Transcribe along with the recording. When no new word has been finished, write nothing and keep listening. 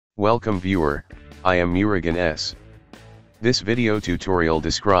Welcome viewer, I am Murugan S. This video tutorial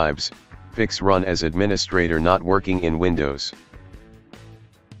describes, fix run as administrator not working in Windows.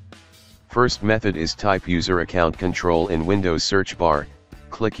 First method is type user account control in Windows search bar,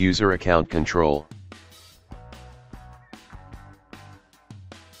 click user account control.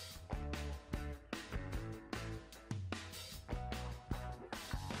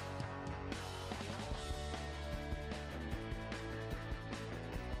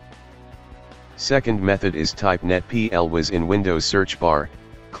 Second method is type netplwiz in Windows search bar,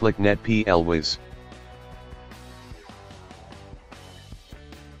 click netplwiz.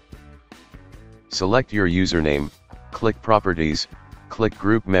 Select your username, click properties, click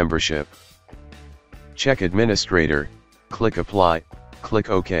group membership. Check administrator, click apply, click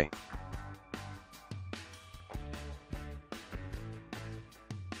OK.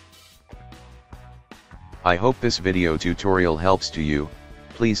 I hope this video tutorial helps to you.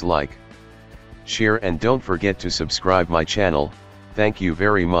 Please like, share and don't forget to subscribe my channel. Thank you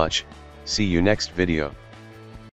very much. See you next video.